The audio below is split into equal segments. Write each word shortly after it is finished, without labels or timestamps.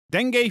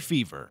Dengue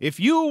fever.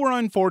 If you were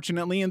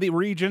unfortunately in the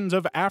regions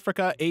of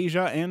Africa,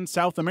 Asia, and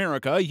South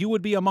America, you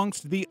would be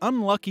amongst the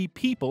unlucky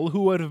people who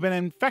would have been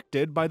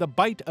infected by the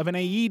bite of an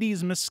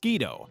Aedes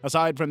mosquito.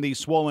 Aside from the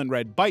swollen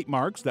red bite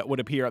marks that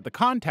would appear at the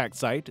contact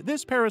site,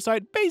 this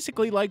parasite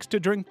basically likes to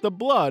drink the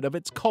blood of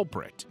its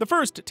culprit. The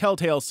first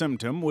telltale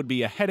symptom would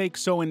be a headache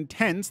so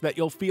intense that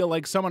you'll feel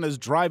like someone is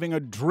driving a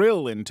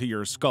drill into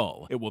your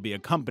skull. It will be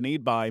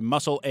accompanied by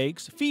muscle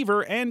aches,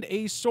 fever, and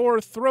a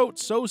sore throat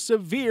so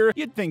severe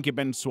you'd think you've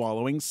been swallowing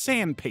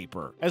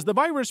sandpaper. As the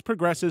virus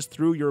progresses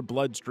through your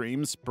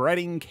bloodstream,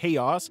 spreading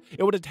chaos,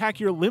 it would attack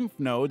your lymph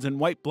nodes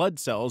and white blood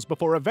cells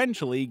before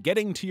eventually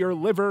getting to your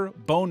liver,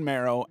 bone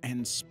marrow,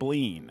 and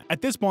spleen.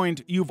 At this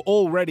point, you've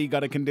already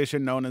got a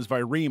condition known as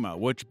viremia,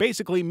 which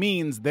basically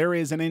means there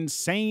is an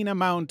insane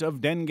amount of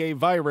dengue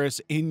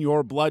virus in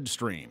your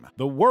bloodstream.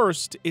 The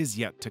worst is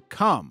yet to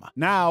come.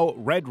 Now,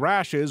 red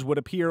rashes would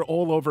appear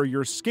all over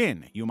your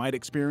skin. You might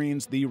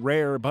experience the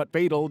rare but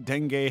fatal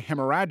dengue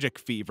hemorrhagic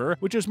fever,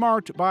 which is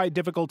marked by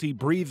difficulty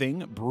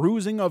breathing,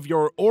 bruising of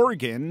your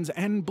organs,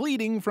 and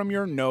bleeding from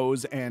your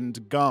nose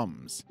and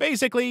gums.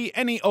 Basically,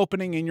 any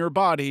opening in your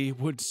body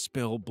would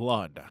spill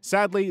blood.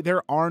 Sadly,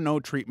 there are no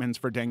treatments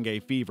for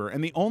dengue fever,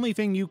 and the only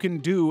thing you can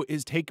do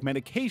is take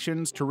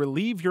medications to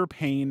relieve your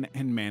pain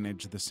and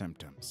manage the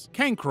symptoms.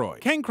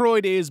 Cancroid.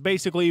 Cancroid is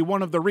basically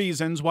one of the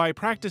reasons why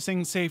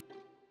practicing safe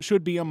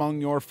should be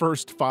among your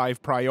first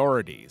 5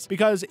 priorities.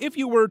 Because if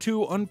you were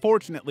to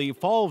unfortunately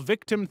fall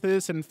victim to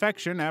this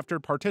infection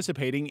after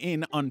participating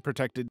in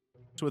unprotected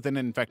with an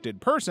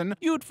infected person,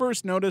 you'd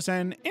first notice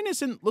an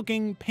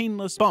innocent-looking,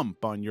 painless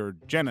bump on your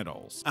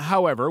genitals.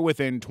 However,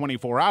 within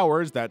 24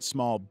 hours, that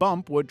small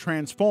bump would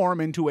transform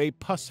into a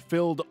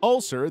pus-filled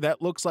ulcer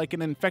that looks like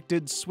an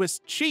infected Swiss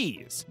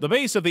cheese. The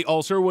base of the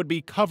ulcer would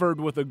be covered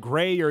with a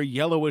gray or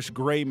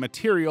yellowish-gray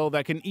material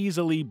that can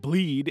easily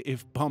bleed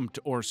if bumped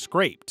or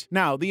scraped.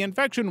 Now, the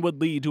infection would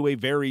lead to a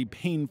very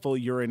painful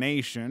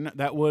urination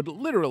that would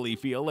literally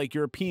feel like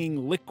you're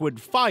peeing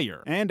liquid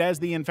fire, and as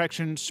the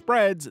infection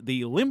spreads,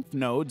 the lymph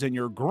nodes in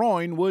your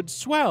groin would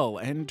swell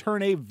and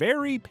turn a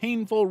very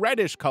painful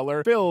reddish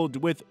color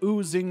filled with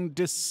oozing,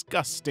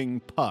 disgusting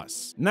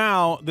pus.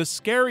 Now, the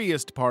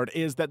scariest part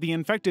is that the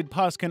infected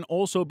pus can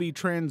also be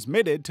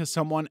transmitted to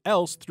someone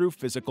else through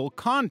physical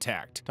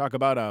contact. Talk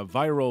about a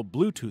viral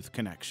Bluetooth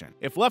connection.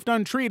 If left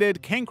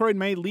untreated, cancroid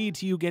may lead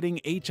to you getting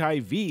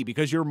HIV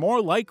because you're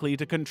more likely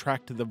to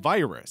contract the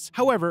virus.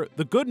 However,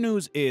 the good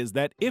news is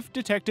that if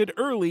detected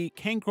early,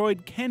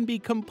 cancroid can be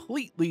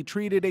completely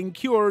treated and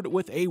cured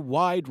with a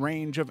wide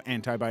range of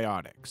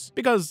antibiotics.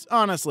 Because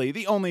honestly,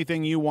 the only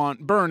thing you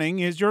want burning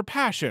is your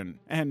passion,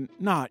 and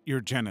not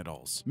your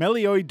genitals.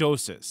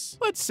 Melioidosis.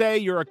 Let's say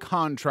you're a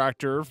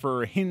contractor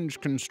for hinge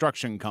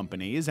construction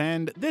companies,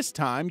 and this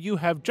time you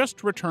have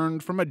just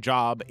returned from a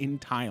job in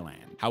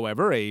Thailand.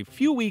 However, a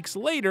few weeks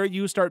later,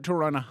 you start to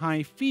run a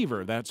high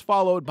fever that's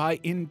followed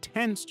by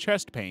intense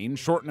chest pain,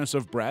 shortness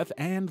of breath,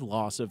 and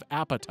loss of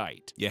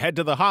appetite. You head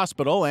to the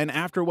hospital, and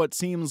after what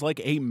seems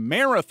like a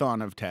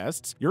marathon of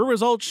tests, your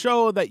results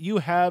show that you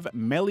have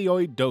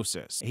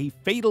melioidosis, a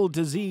fatal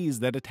disease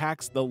that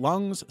attacks the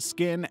lungs,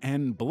 skin,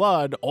 and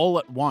blood all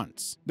at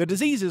once. The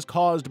disease is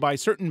caused by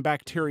certain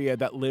bacteria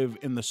that live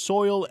in the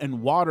soil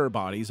and water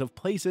bodies of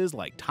places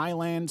like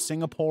Thailand,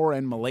 Singapore,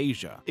 and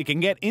Malaysia. It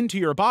can get into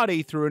your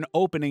body through an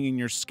opening in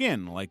your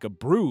skin, like a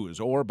bruise,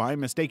 or by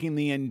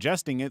mistakenly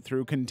ingesting it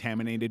through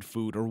contaminated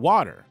food or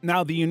water.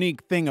 Now, the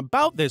unique thing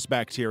about this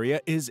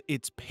bacteria is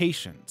its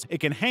patience. It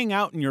can hang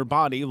out in your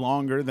body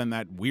longer than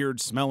that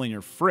weird smell in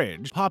your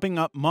fridge, popping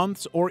up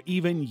months or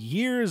even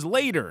years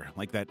later,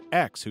 like that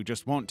ex who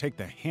just won't take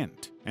the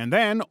hint. And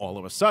then, all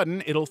of a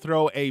sudden, it'll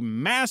throw a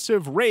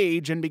massive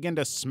rage and begin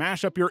to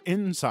smash up your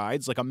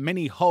insides like a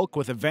mini Hulk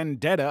with a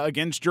vendetta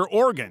against your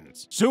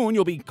organs. Soon,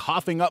 you'll be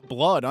coughing up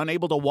blood,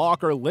 unable to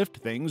walk or lift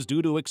things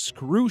due to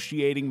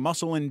excruciating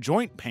muscle and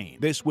joint pain.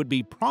 This would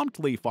be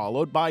promptly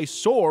followed by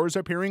sores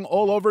appearing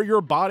all over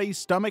your body,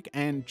 stomach,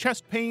 and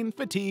chest pain,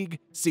 fatigue,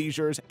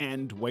 seizures,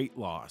 and weight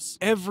loss.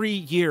 Every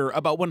year,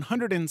 about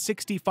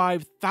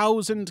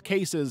 165,000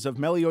 cases of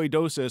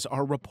melioidosis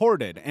are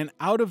reported, and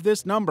out of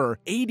this number,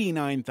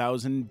 89,000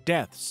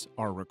 deaths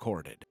are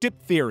recorded.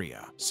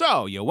 Diptheria.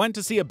 So, you went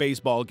to see a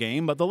baseball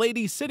game, but the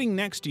lady sitting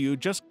next to you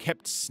just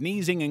kept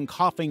sneezing and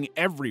coughing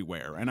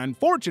everywhere, and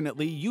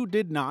unfortunately, you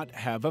did not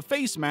have a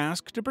face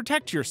mask to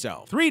protect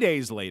yourself. 3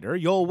 days later,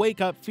 you'll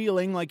wake up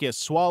feeling like you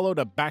swallowed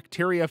a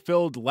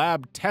bacteria-filled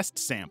lab test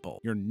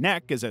sample. Your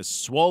neck is as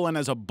swollen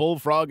as a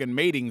bullfrog in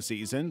mating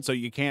season, so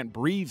you can't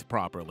breathe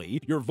properly.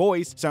 Your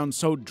voice sounds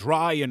so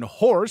dry and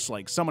hoarse,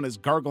 like someone is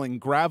gargling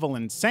gravel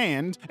and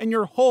sand, and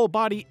your whole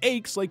body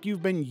aches like you've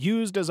have been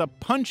used as a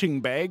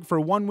punching bag for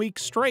 1 week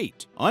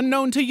straight.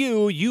 Unknown to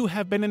you, you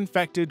have been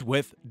infected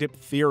with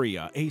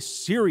diphtheria, a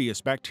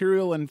serious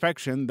bacterial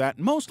infection that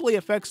mostly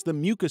affects the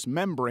mucous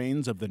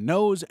membranes of the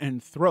nose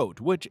and throat,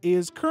 which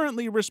is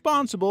currently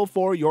responsible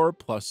for your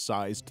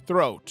plus-sized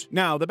throat.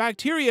 Now, the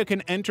bacteria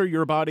can enter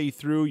your body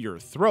through your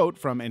throat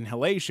from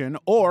inhalation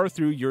or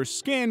through your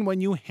skin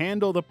when you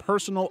handle the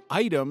personal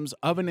items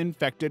of an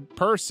infected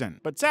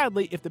person. But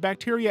sadly, if the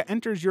bacteria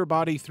enters your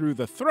body through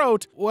the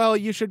throat, well,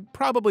 you should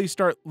probably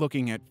start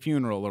looking at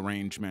funeral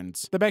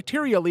arrangements. The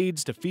bacteria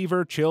leads to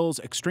fever, chills,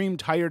 extreme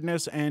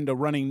tiredness, and a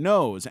running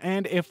nose,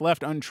 and if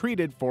left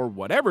untreated for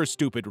whatever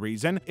stupid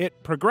reason,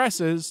 it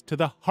progresses to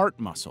the heart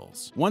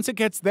muscles. Once it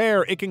gets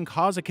there, it can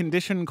cause a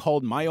condition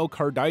called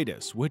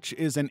myocarditis, which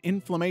is an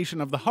inflammation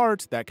of the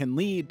heart that can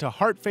lead to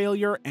heart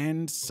failure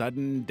and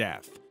sudden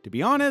death. To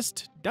be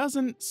honest,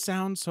 doesn't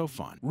sound so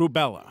fun.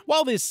 Rubella.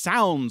 While this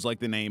sounds like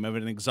the name of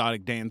an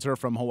exotic dancer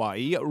from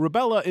Hawaii,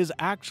 rubella is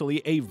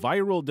actually a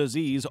viral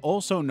disease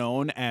also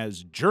known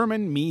as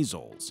German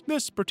measles.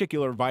 This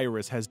particular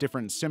virus has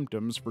different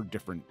symptoms for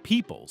different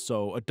people,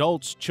 so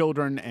adults,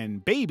 children,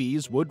 and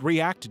babies would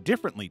react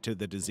differently to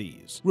the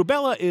disease.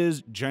 Rubella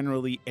is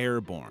generally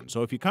airborne,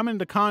 so if you come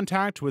into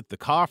contact with the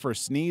cough or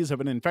sneeze of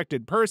an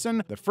infected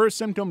person, the first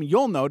symptom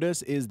you'll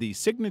notice is the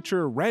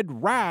signature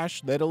red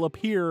rash that'll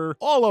appear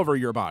all over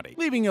your body,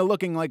 leaving you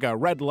looking like a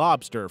red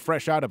lobster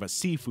fresh out of a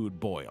seafood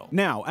boil.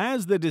 Now,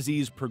 as the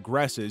disease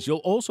progresses, you'll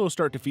also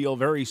start to feel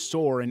very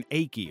sore and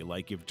achy,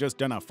 like you've just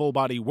done a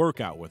full-body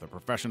workout with a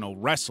professional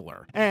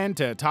wrestler. And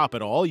to top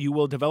it all, you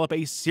will develop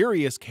a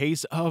serious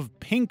case of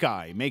pink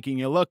eye, making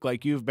you look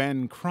like you've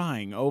been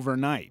crying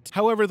overnight.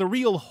 However, the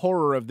real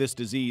horror of this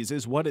disease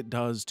is what it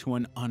does to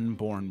an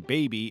unborn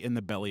baby in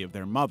the belly of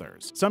their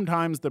mothers.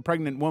 Sometimes the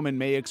pregnant woman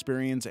may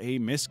experience a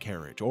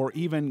miscarriage, or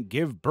even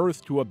give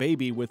birth to a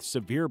baby with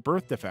severe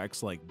birth defects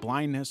like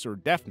blindness or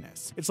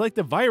deafness. It's like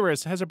the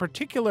virus has a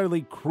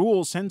particularly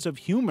cruel sense of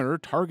humor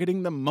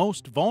targeting the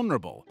most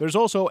vulnerable. There's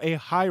also a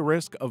high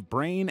risk of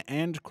brain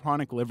and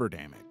chronic liver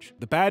damage.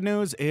 The bad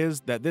news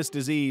is that this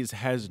disease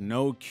has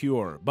no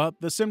cure, but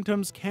the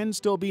symptoms can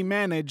still be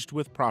managed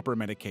with proper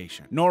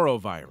medication.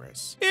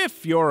 Norovirus.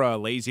 If you're a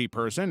lazy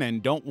person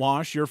and don't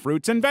wash your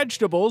fruits and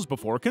vegetables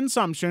before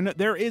consumption,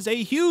 there is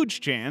a huge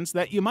chance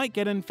that you might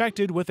get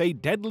infected with a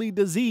deadly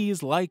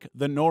disease like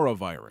the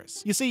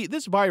norovirus. You see,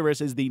 this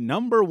virus is the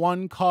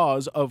 #1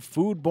 cause of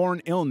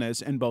foodborne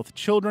illness in both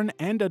children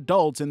and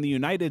adults in the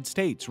United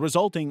States,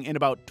 resulting in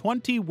about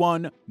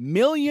 21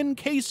 million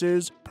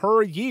cases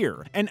per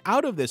year. And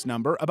out of this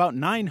number, about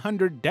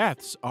 900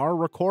 deaths are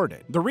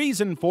recorded. The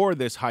reason for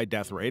this high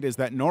death rate is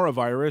that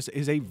norovirus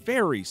is a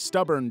very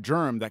stubborn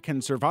germ that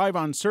can survive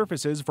on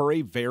surfaces for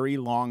a very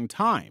long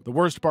time. The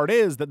worst part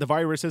is that the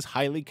virus is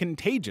highly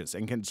contagious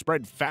and can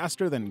spread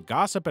faster than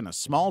gossip in a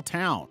small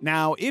town.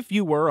 Now, if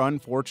you were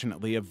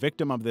unfortunately a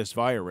victim of this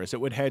virus, it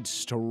would head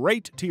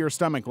straight to your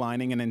stomach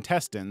lining and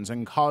intestines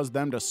and cause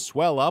them to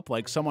swell up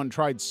like someone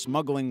tried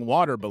smuggling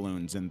water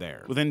balloons in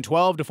there. Within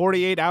 12 to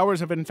 48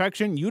 hours of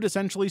infection, you'd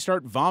essentially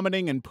start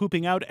vomiting and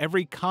pooping out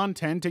every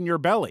content in your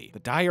belly. The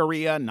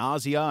diarrhea,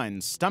 nausea,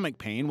 and stomach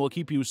pain will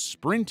keep you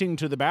sprinting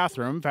to the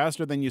bathroom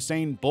faster than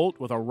Usain Bolt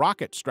with a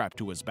rocket strapped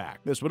to his back.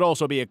 This would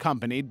also be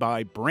accompanied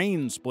by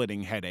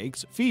brain-splitting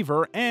headaches,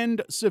 fever,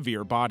 and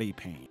severe body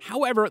pain.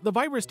 However, the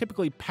virus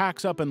typically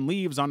packs up and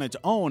leaves on its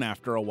own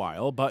after a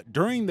while, but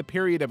during the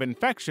period of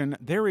infection,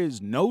 there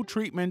is no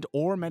treatment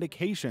or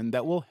medication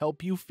that will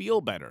help you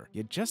feel better.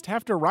 You just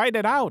have to ride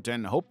it out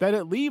and hope that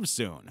it leaves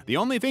soon. The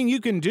only thing you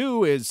can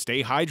do is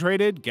stay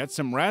hydrated, get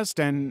some rest,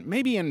 and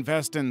maybe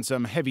invest in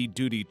some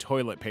heavy-duty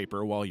toilet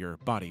paper while your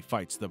body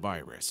fights the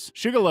virus.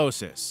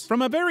 Shigellosis.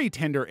 From a very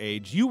tender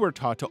age, you were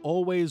taught to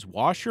always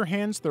wash your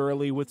hands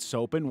thoroughly with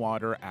soap and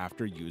water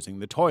after using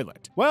the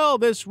toilet. Well,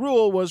 this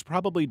rule was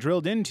probably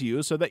drilled into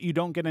you so that you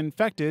don't get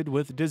infected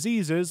with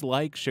diseases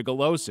like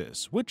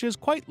shigellosis, which is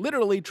quite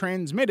literally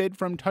transmitted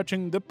from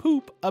touching the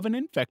poop of an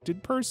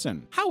infected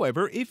person.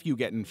 However, if you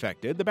get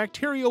infected, the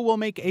bacteria will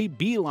make a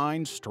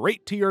beeline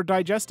straight to your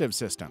digestive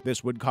system.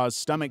 This would cause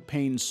stomach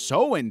pain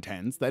so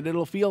intense that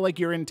it'll feel like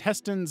your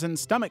intestines and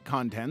stomach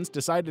contents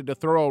decided to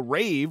throw a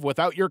rave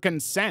without your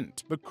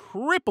consent. The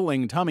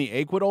crippling tummy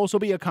ache would also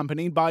be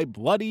accompanied by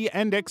bloody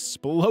and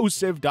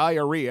explosive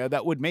diarrhea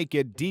that would make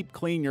you deep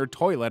clean your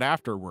toilet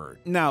afterward.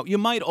 Now, you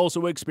might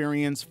also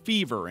experience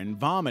fever and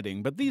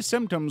vomiting, but these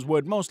symptoms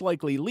would most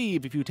likely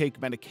leave if you take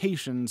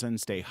medications and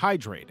stay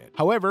hydrated.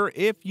 However,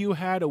 if you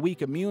had a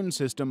weak immune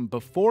system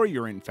before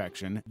your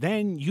infection,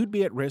 then you'd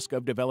be at risk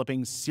of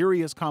developing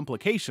serious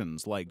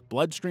complications like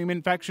bloodstream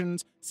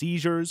infections,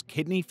 seizures,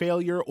 kidney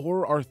failure,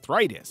 or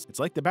arthritis. It's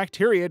like the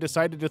bacteria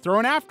decided to throw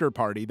an after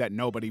party that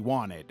nobody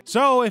wanted.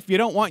 So if you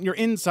don't want your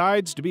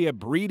insides to be a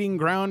breeding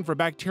ground for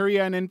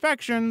bacteria and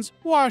infections,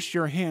 wash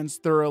your hands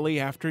thoroughly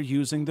after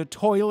using the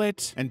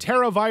toilet.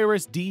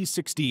 Enterovirus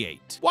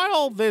D68.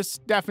 While this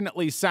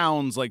definitely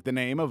sounds like the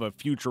name of a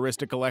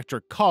futuristic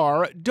electric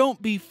car,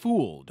 don't be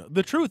fooled.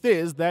 The truth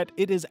is that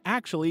it is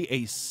actually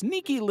a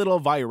sneaky little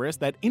virus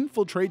that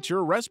infiltrates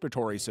your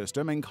respiratory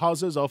system and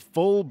causes a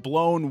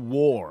full-blown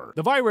war.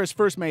 The virus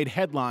first made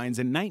headlines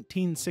in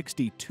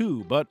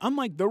 1962, but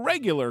unlike the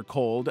regular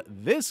cold,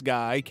 this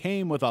guy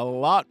came with a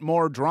lot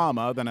more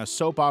drama than a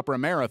soap opera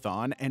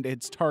marathon, and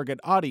its target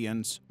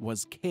audience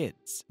was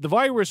kids. The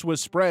virus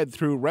was spread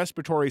through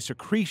respiratory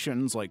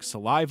secretions like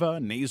saliva,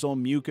 nasal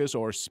mucus,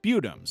 or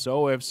sputum,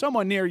 so if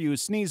someone near you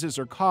sneezes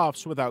or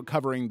coughs without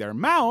covering their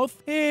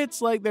mouth,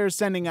 it's like they're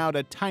sending out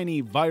a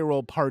tiny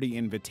viral party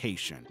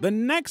invitation. The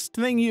next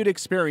thing you'd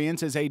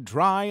experience is a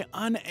dry,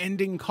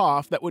 unending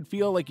cough that would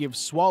feel like you've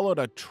swallowed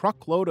a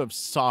truckload of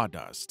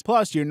sawdust.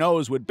 Plus, your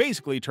nose would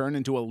basically turn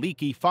into a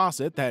leaky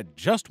faucet that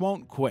just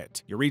won't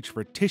quit. You reach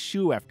for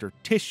tissue after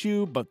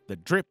tissue, but the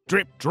drip,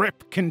 drip,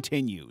 drip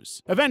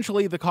continues.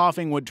 Eventually, the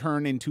coughing would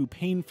turn into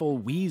painful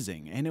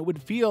wheezing, and it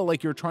would feel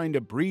like you're trying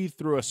to breathe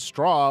through a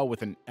straw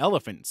with an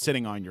elephant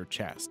sitting on your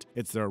chest.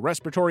 It's the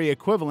respiratory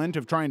equivalent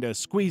of trying to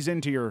squeeze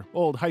into your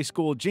old high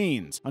school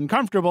jeans.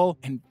 Uncomfortable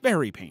and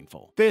very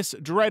painful. This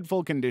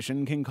dreadful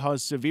condition can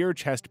cause severe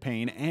chest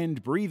pain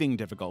and breathing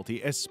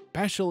difficulty,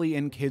 especially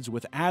in kids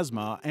with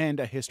asthma and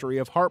a history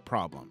of heart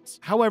problems.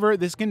 However,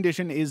 this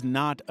condition is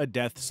not a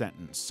death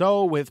sentence,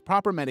 so with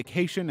proper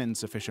medication and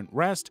sufficient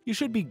rest, you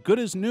should be good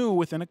as new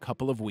within a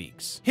couple of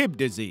weeks. Hib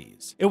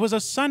disease. It was a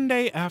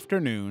Sunday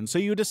afternoon, so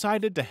you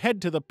decided to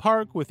head to the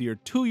park with your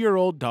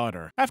 2-year-old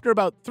daughter. After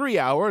about 3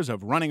 hours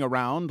of running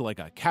around like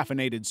a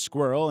caffeinated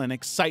squirrel in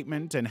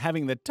excitement and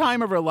having the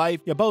time of her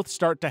life, you both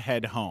start to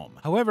head home.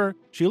 However,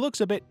 she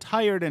looks a bit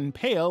tired and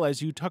pale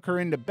as you tuck her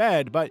into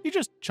bed, but you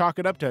just chalk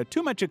it up to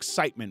too much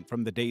excitement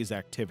from the day's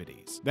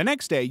activities. The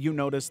next day, you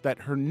notice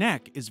that her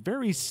neck is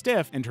very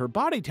stiff and her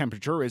body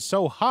temperature is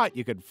so hot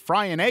you could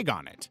fry an egg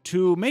on it.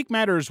 To make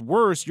matters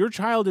worse, your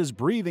child is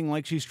breathing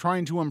like she's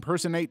trying to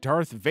impersonate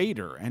Darth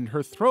Vader, and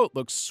her throat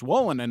looks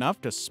swollen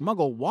enough to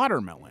smuggle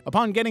watermelon.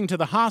 Upon getting to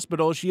the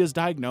hospital, she is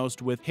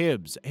diagnosed with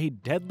Hibs, a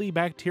deadly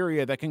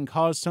bacteria that can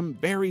cause some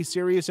very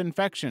serious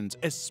infections,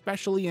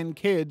 especially in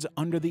kids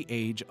under the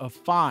age of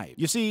 5.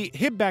 You see,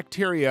 Hib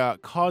bacteria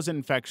cause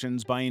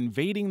infections by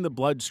invading the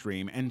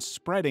bloodstream and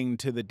spreading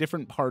to the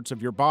different parts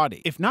of your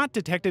body. If not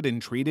detected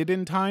and treated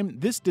in time,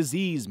 this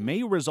disease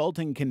may result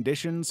in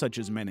conditions such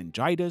as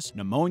meningitis,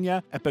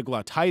 pneumonia,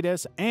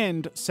 epiglottitis,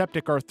 and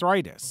septic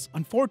arthritis.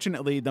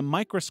 Unfortunately, the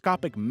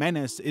microscopic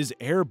menace is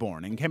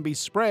airborne and can be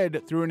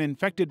spread through an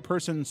infected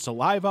person's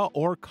saliva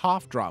or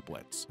cough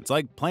droplets. It's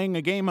like playing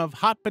a game of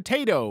hot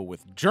potato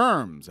with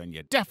germs, and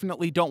you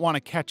definitely don't want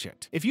to catch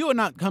it. If you had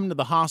not come to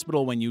the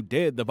hospital when you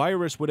did, the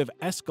virus would have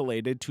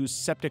escalated to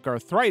septic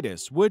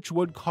arthritis, which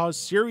would cause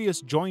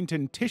serious joint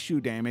and tissue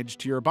damage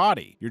to your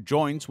body. Your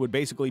joints would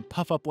basically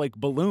puff up like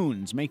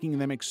balloons, making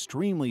them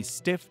extremely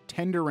stiff,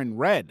 tender, and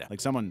red,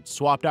 like someone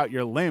swapped out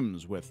your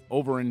limbs with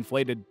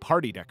overinflated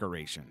party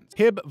decorations.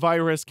 Hib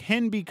virus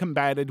can be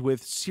combated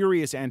with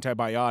serious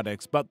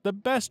antibiotics, but the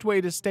best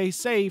way to stay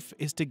safe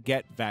is to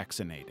get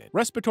vaccinated.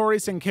 Respiratory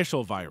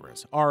syncytial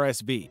virus,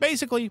 RSV.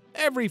 Basically,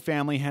 every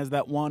family has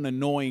that one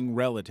annoying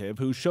relative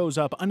who shows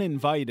up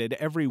uninvited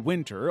every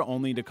winter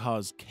only to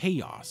cause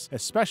chaos,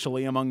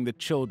 especially among the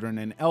children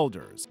and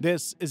elders.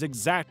 This is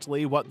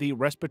exactly what the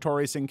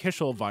respiratory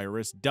syncytial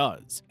virus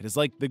does. It is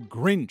like the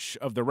Grinch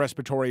of the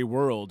respiratory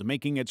world,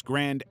 making its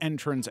grand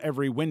entrance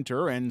every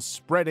winter and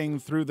spreading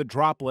through the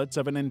droplets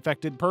of an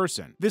infected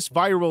person. This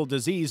viral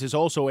disease is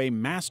also a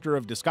master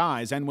of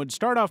disguise and would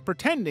start off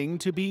pretending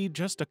to be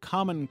just a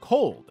common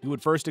cold. You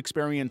would first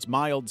experience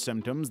mild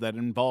symptoms that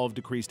involve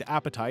decreased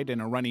appetite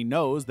and a runny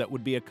nose that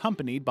would be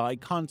accompanied by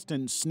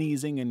constant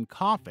sneezing and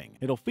coughing.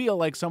 It'll feel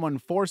like someone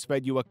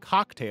force-fed you a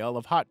cocktail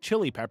of hot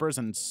chili peppers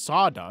and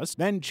sawdust,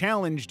 then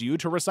challenged you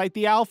to recite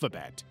the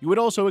alphabet. You would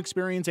also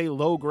experience a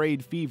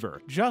low-grade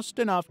fever, just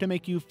enough to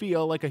make you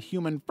feel like a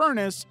human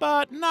furnace,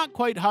 but not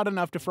quite hot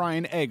enough to fry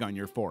an egg on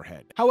your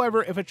forehead.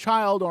 However, if a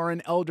child or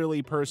an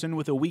elderly person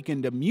with a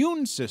weakened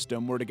immune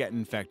system were to get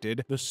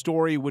infected, the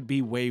story would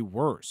be way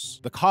worse.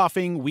 The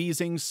coughing,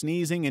 wheezing,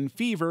 sneezing, and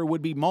fever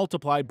would be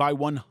multiplied by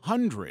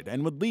 100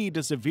 and would lead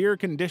to severe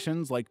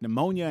conditions like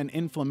pneumonia and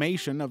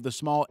inflammation of the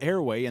small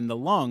airway in the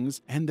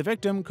lungs, and the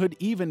victim could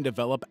even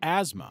develop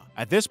asthma.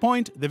 At this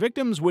point, the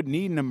victims would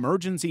need an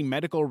emergency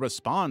medical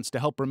response to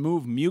help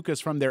remove mucus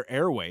from their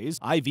airways,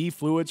 IV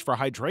fluids for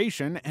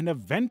hydration, and a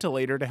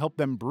ventilator to help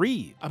them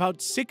breathe.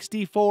 About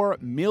 64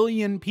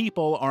 million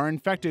people are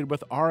infected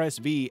with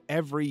RSV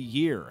every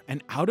year,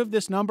 and out of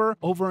this number,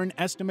 over an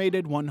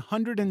estimated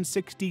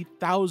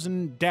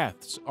 160,000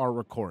 deaths are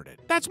recorded.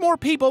 That's more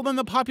people than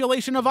the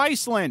population of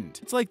Iceland!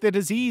 It's like the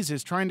disease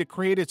is trying to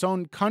create its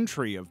own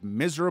country of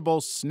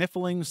miserable,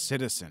 sniffling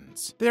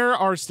citizens. There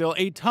are still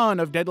a ton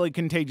of deadly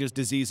contagious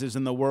diseases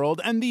in the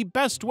world, and the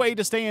best way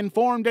to stay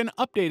informed and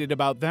updated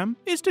about them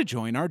is to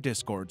join our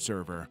Discord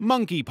server.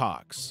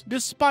 Monkeypox.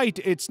 Despite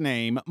its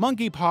name,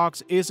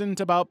 monkeypox isn't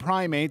about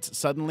primates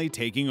suddenly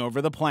taking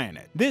over the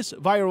planet. This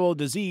viral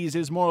disease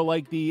is more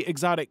like the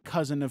exotic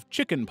cousin of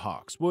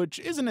chickenpox, which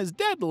isn't as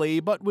deadly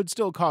but would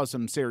still cause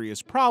some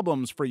serious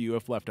problems for you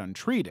if left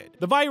untreated.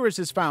 The virus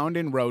is found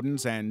in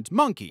rodents and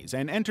monkeys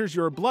and enters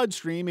your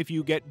bloodstream if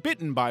you get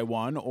bitten by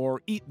one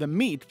or eat the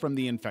meat from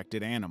the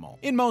infected animal.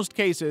 In In most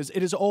cases,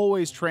 it is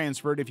always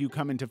transferred if you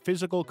come into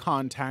physical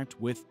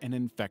contact with an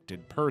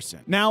infected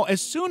person. Now,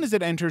 as soon as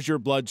it enters your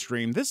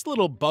bloodstream, this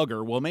little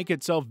bugger will make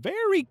itself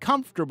very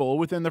comfortable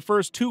within the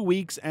first 2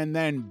 weeks, and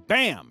then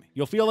bam!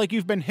 You'll feel like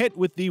you've been hit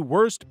with the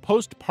worst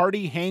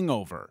post-party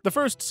hangover. The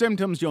first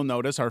symptoms you'll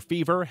notice are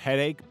fever,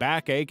 headache,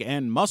 backache,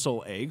 and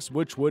muscle aches,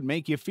 which would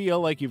make you feel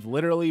like you've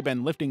literally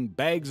been lifting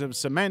bags of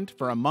cement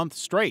for a month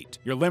straight.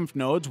 Your lymph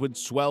nodes would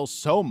swell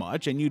so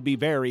much and you'd be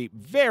very,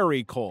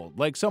 very cold,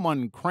 like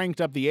someone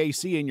cranked up the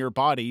AC in your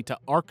body to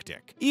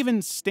Arctic.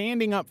 Even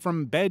standing up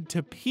from bed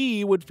to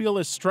pee would feel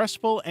as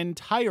stressful and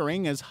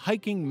tiring as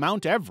hiking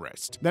Mount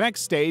Everest. The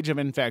next stage of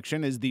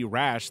infection is the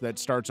rash that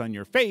starts on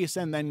your face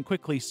and then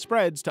quickly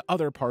spreads to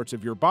other parts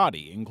of your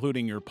body,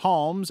 including your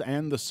palms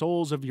and the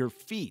soles of your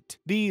feet.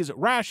 These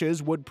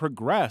rashes would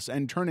progress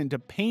and turn into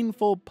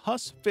painful,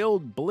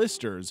 pus-filled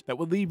blisters that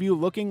would leave you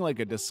looking like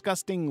a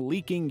disgusting,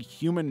 leaking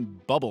human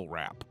bubble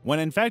wrap. When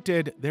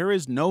infected, there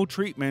is no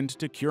treatment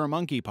to cure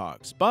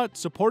monkeypox, but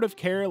supportive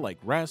care like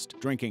rest,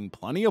 drinking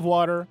plenty of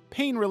water,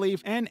 pain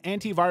relief, and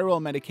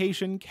antiviral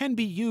medication can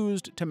be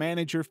used to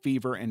manage your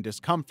fever and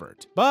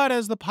discomfort. But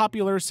as the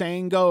popular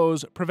saying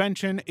goes,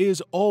 prevention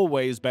is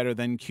always better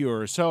than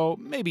cure, so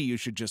maybe you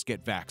should just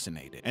get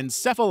vaccinated.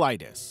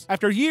 Encephalitis.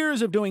 After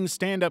years of doing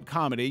stand-up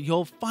comedy,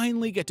 you'll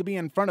finally get to be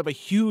in front of a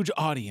huge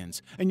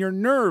audience, and your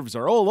nerves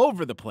are all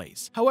over the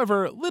place.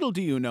 However, little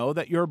do you know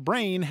that your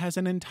brain has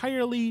an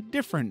entirely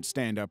different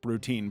stand-up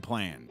routine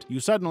planned. You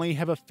suddenly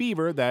have a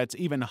fever that's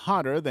even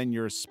hotter than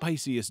your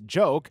spiciest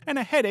joke, and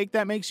a headache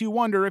that makes you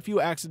wonder if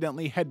you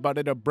accidentally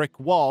headbutted a brick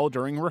wall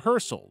during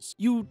rehearsals.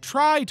 You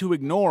try to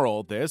ignore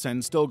all this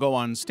and still go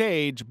on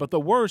stage, but the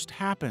worst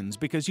happens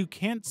because you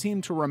can't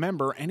seem to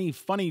remember any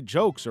funny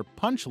jokes or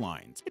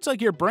punchlines. It's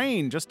like your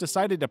brain just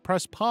decided to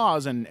press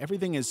pause and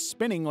everything is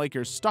spinning like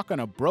you're stuck on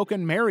a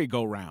broken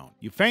merry-go-round.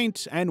 You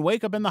faint and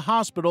wake up in the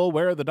hospital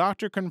where the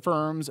doctor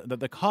confirms that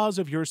the cause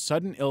of your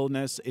sudden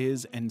illness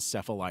is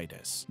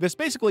encephalitis. This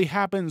basically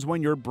happens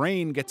when your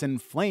brain gets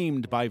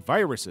inflamed by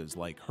viruses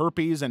like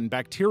herpes and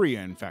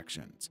bacteria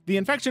infections. The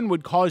infection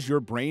would cause your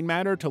brain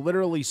matter to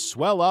literally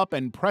swell up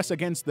and press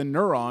against the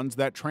neurons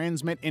that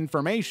transmit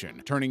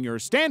information, turning your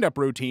stand-up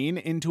routine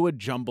into a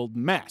jumbled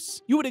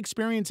mess. You would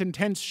experience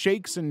intense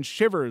shakes and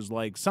shivers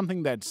like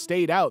something that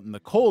stayed out in the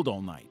cold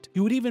all night.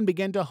 You would even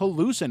begin to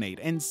hallucinate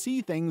and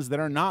see things that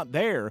are not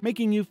there,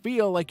 making you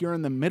feel like you're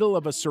in the middle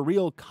of a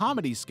surreal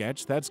comedy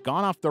sketch that's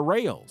gone off the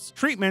rails.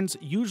 Treatments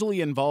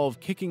usually involve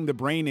kicking the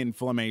brain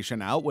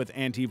inflammation out with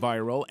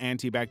antiviral,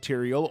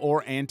 antibacterial,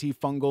 or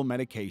antifungal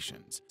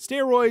medications.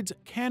 Steroids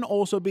can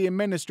also be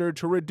administered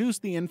to reduce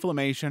the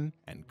inflammation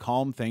and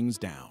calm things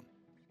down.